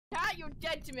you're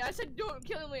dead to me. I said don't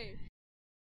kill me.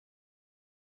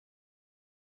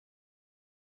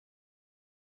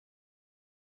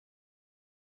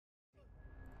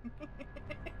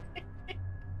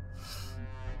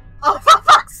 Oh, for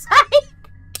fuck's sake!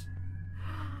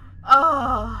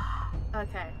 Oh,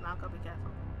 okay. Now I've got to be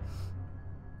careful.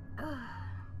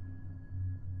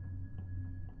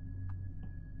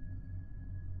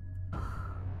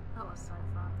 That was so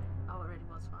fun. Oh, it really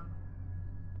was fun.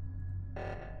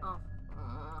 Oh.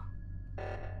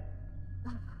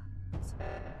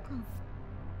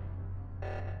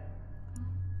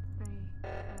 Three,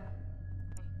 4,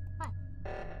 3, 5.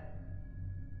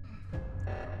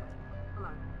 Come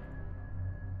on.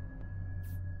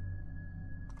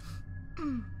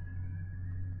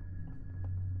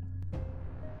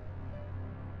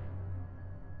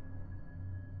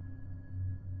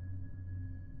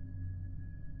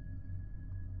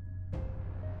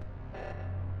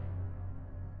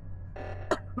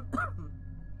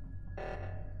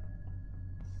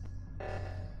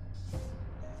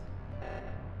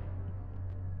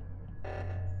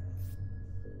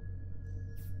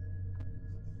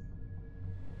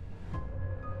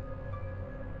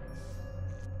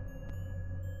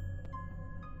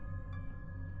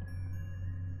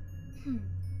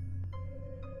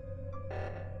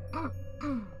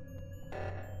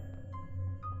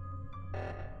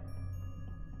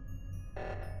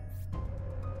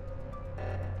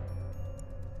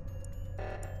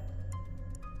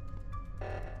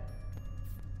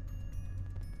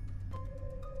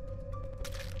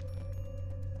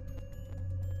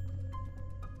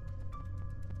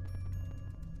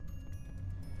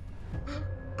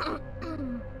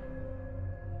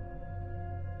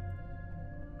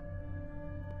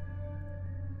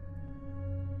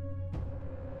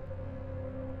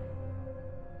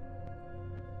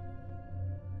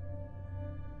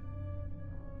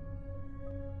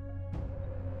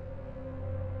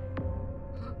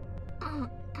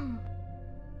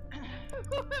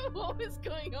 What was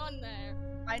going on there?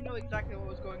 I know exactly what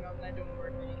was going on there, don't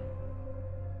worry.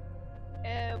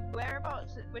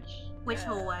 Whereabouts? Which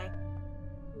hallway?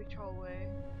 Which hallway?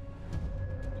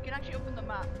 You can actually open the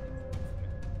map.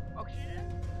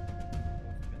 Oxygen?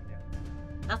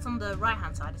 That's on the right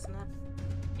hand side, isn't it?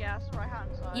 Yeah, that's the right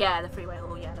hand side. Yeah, the freeway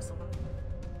hall, yeah, that's the one.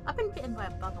 I've been bitten by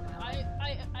a bug on my arm.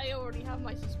 I already have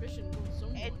my suspicions on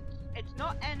someone. It's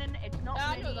not Enen, it's not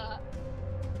I Mini. know that.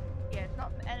 Yeah, it's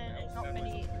not Enen, it's not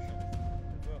Mini.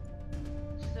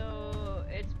 So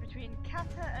it's between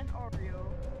Kata and Oreo.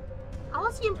 I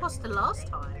was the imposter last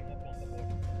time.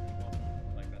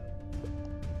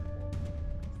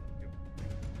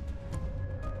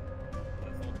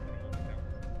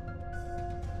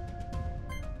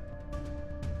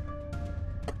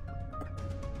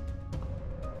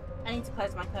 I need to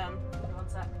close my phone. Give me 1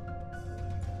 sec.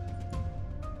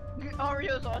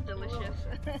 Oreos are delicious.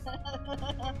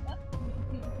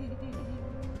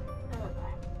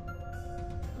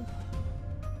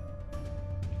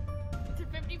 It's a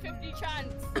 50-50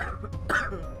 chance.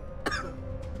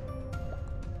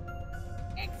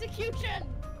 Execution!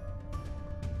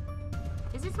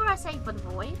 Is this where I say for the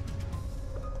void?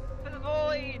 For the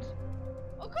void!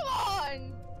 Oh, come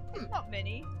on! It's not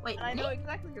Minnie. Wait, and I know Minnie?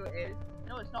 exactly who it is.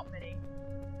 No, it's not Minnie.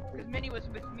 Because Minnie was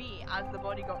with me as the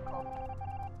body got caught.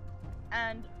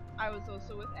 And I was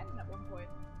also with Enen at one point.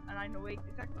 And I know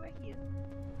exactly where he is.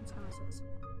 What time is this?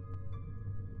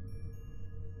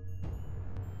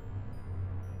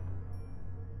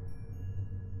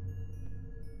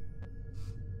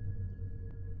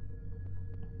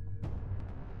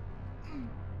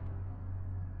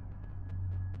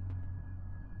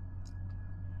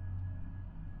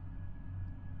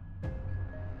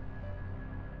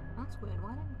 That's weird.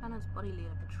 Why didn't Vana's body leave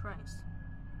a trace?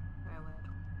 Very weird.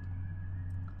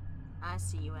 I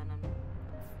see you, Enen.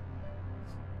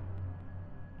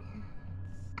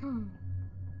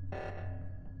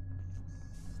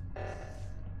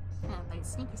 Yeah, like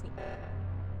sneaky, sneaky.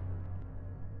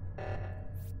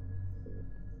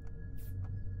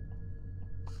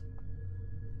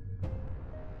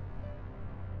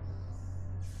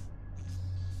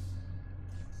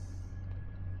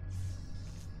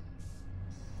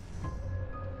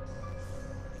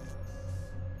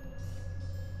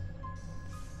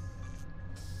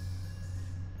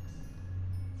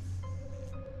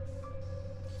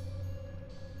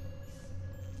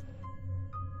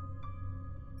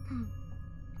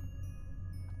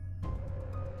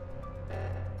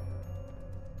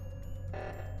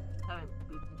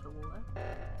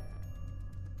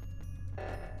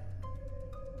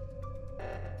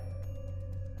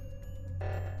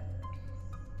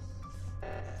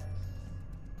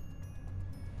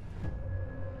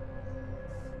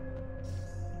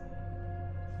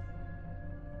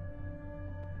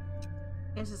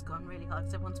 This has gone really hard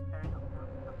because everyone's pairing up now.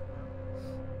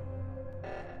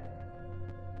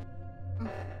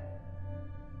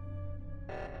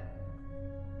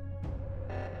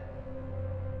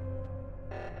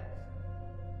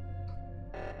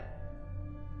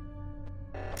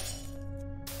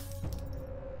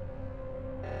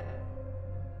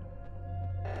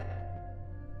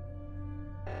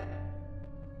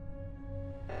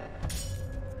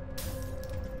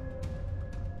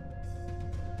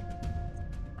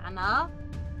 Anna,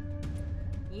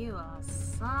 you are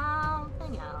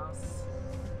something else.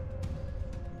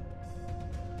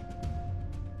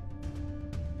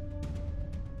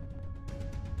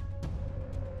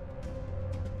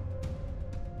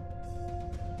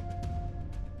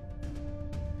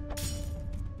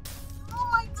 Oh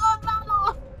my god,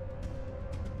 Vana!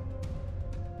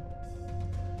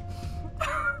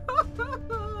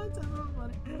 That's so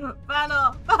funny.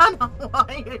 Vana, why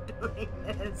are you doing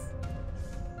this?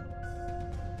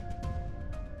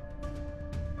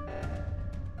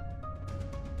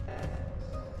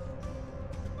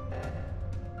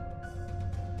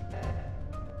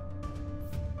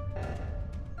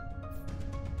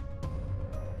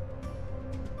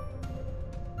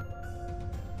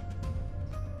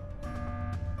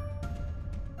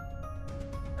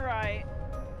 Right.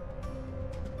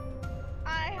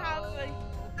 I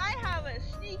have a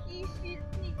sneaky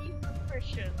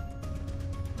suspicion,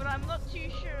 but I'm not too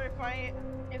sure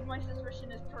if my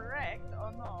suspicion is correct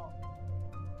or not.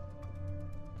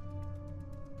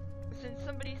 Since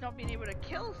somebody's not been able to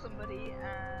kill somebody,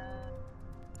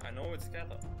 I know it's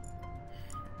Kata.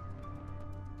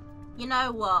 You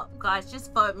know what, guys?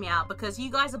 Just vote me out because you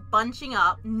guys are bunching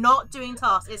up, not doing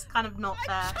tasks. It's kind of not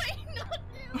fair.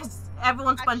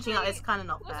 Everyone's bunching up. It's kind of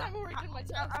not fair. I'm already doing my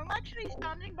task. I'm actually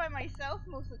standing by myself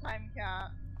most of the time,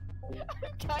 Kat. I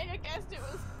kinda guessed it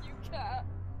was you, Kat.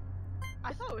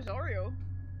 I thought it was Oreo.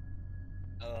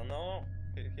 No,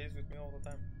 he's with me all the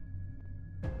time.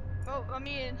 Well, I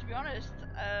mean, to be honest,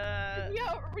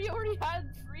 We already had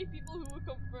 3 people who were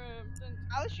confirmed. And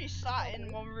I literally sat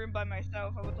in one room by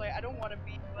myself. I was like, I don't want to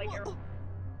be like.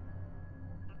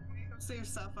 Saved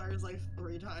Sapphire's life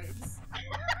 3 times.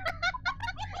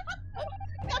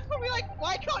 That's probably like,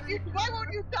 why won't you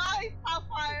die,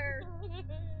 Sapphire? I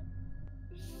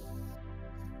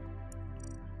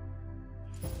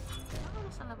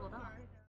want to level up.